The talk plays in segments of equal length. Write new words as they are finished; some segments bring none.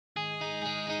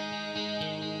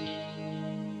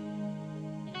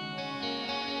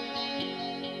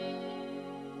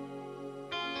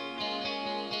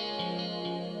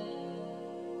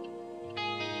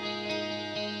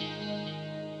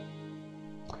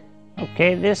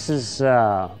Okay, this is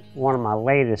one of my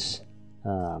latest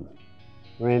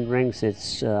renderings.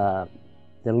 It's the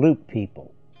loop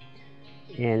people.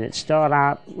 And it started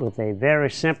out with a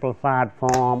very simplified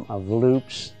form of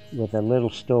loops with a little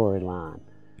storyline.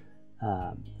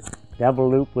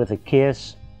 Double loop with a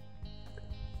kiss,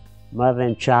 mother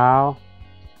and child,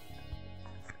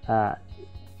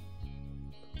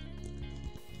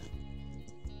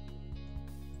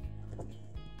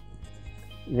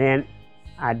 then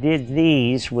I did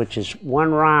these, which is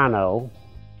one rhino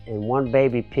and one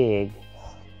baby pig,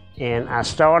 and I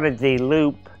started the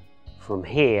loop from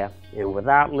here, and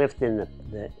without lifting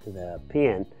the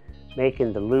pin,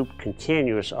 making the loop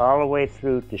continuous all the way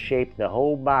through to shape the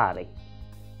whole body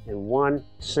in one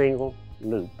single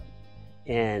loop.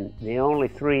 And the only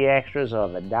three extras are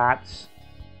the dots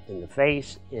in the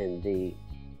face and the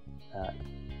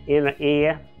inner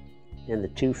ear and the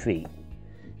 2 feet.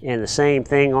 And the same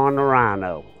thing on the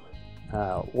rhino.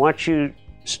 Once you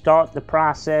start the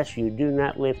process, you do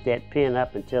not lift that pin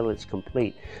up until it's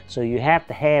complete. So you have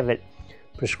to have it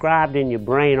prescribed in your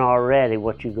brain already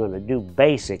what you're going to do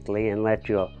basically, and let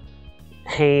your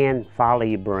hand follow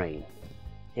your brain.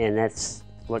 And that's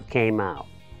what came out.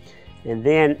 And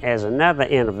then, as another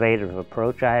innovative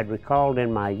approach, I had recalled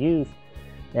in my youth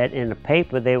that in the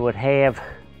paper they would have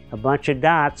a bunch of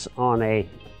dots on a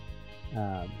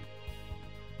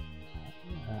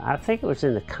I think it was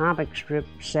in the comic strip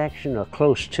section or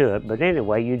close to it, but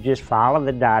anyway, you just follow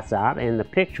the dots out and the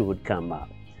picture would come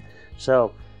up.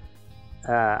 So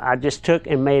I just took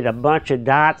and made a bunch of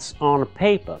dots on a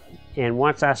paper, and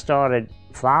once I started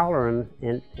following,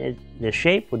 and the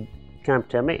shape would come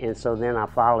to me, and so then I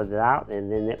followed it out,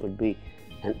 and then it would be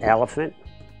an elephant,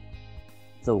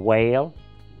 the whale,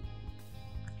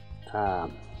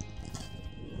 a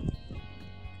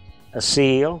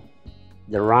seal,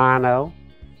 the rhino.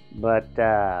 But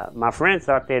my friend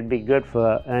thought they'd be good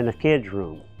for in a kid's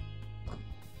room.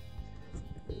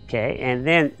 Okay, and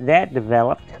then that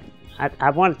developed.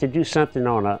 I wanted to do something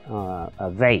on a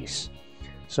vase,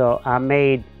 so I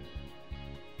made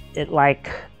it like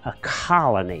a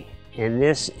colony. And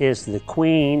this is the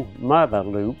queen mother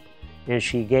loop, and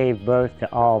she gave birth to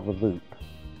all the loop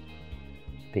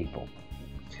people.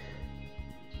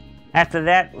 After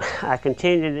that, I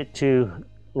continued it to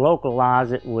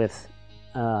localize it with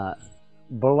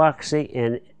Biloxi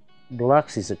and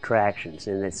Biloxi's attractions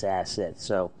and its assets.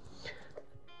 So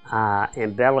I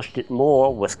embellished it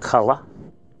more with color,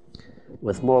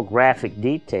 with more graphic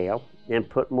detail, and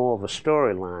put more of a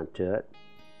storyline to it,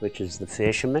 which is the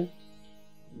fisherman,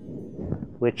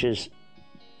 which is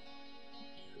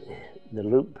the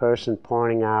loop person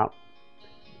pointing out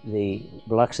the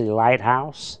Biloxi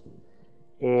lighthouse.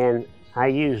 And I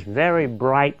used very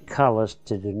bright colors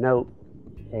to denote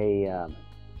a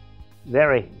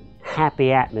very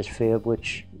happy atmosphere,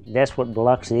 which that's what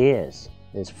Biloxi is.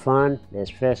 There's fun, there's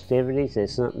festivities,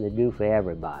 there's something to do for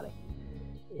everybody.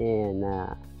 And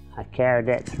I carried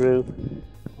that through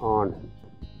on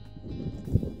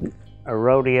a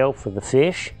rodeo for the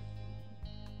fish,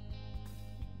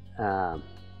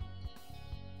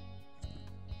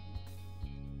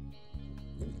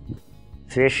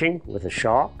 fishing with a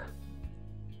shark,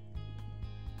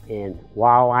 and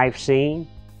wildlife scene.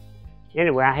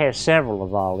 Anyway, I have several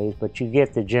of all these, but you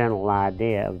get the general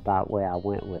idea about where I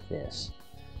went with this.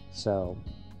 So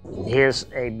here's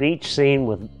a beach scene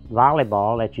with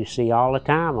volleyball that you see all the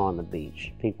time on the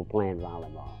beach, people playing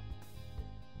volleyball.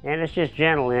 And it's just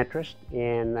general interest,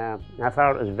 and I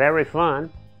thought it was very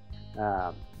fun.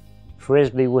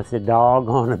 Frisbee with the dog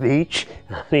on the beach.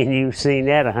 I mean, you've seen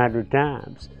that 100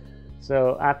 times.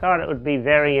 So I thought it would be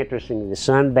very interesting to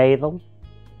sunbathe them.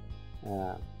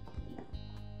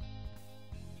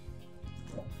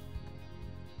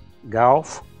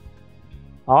 Golf,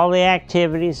 all the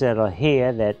activities that are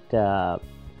here that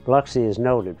Biloxi is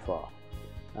noted for.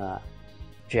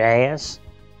 Jazz,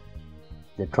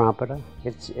 the trumpeter.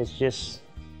 It's just,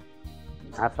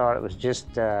 I thought it was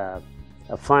just a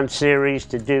fun series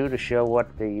to do to show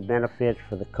what the benefit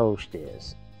for the coast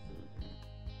is.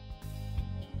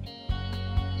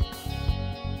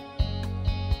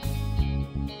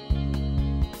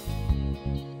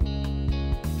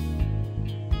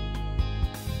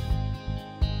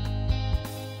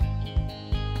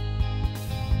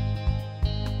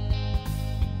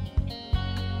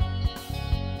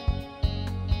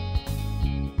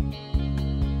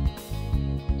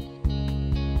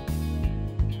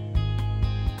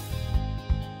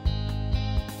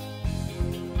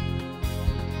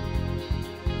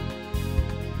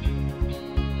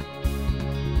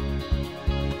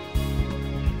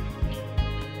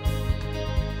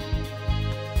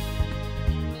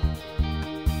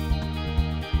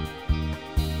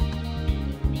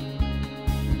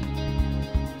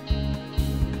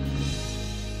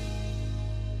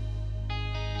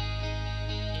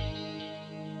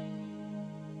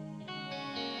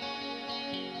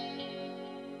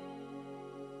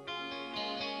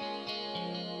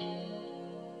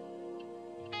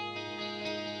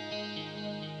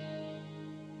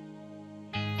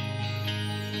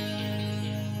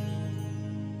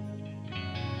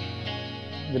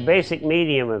 The basic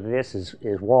medium of this is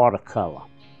watercolor.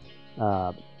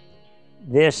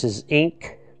 This is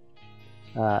ink.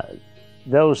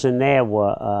 Those in there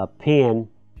were pen,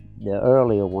 the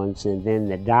earlier ones, and then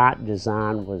the dot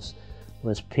design was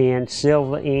pen,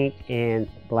 silver ink, and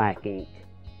black ink.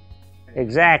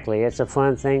 Exactly, it's a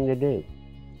fun thing to do.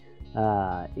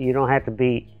 You don't have to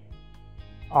be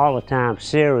all the time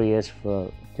serious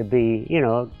to be, you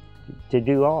know, to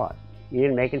do art.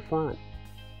 You're making fun.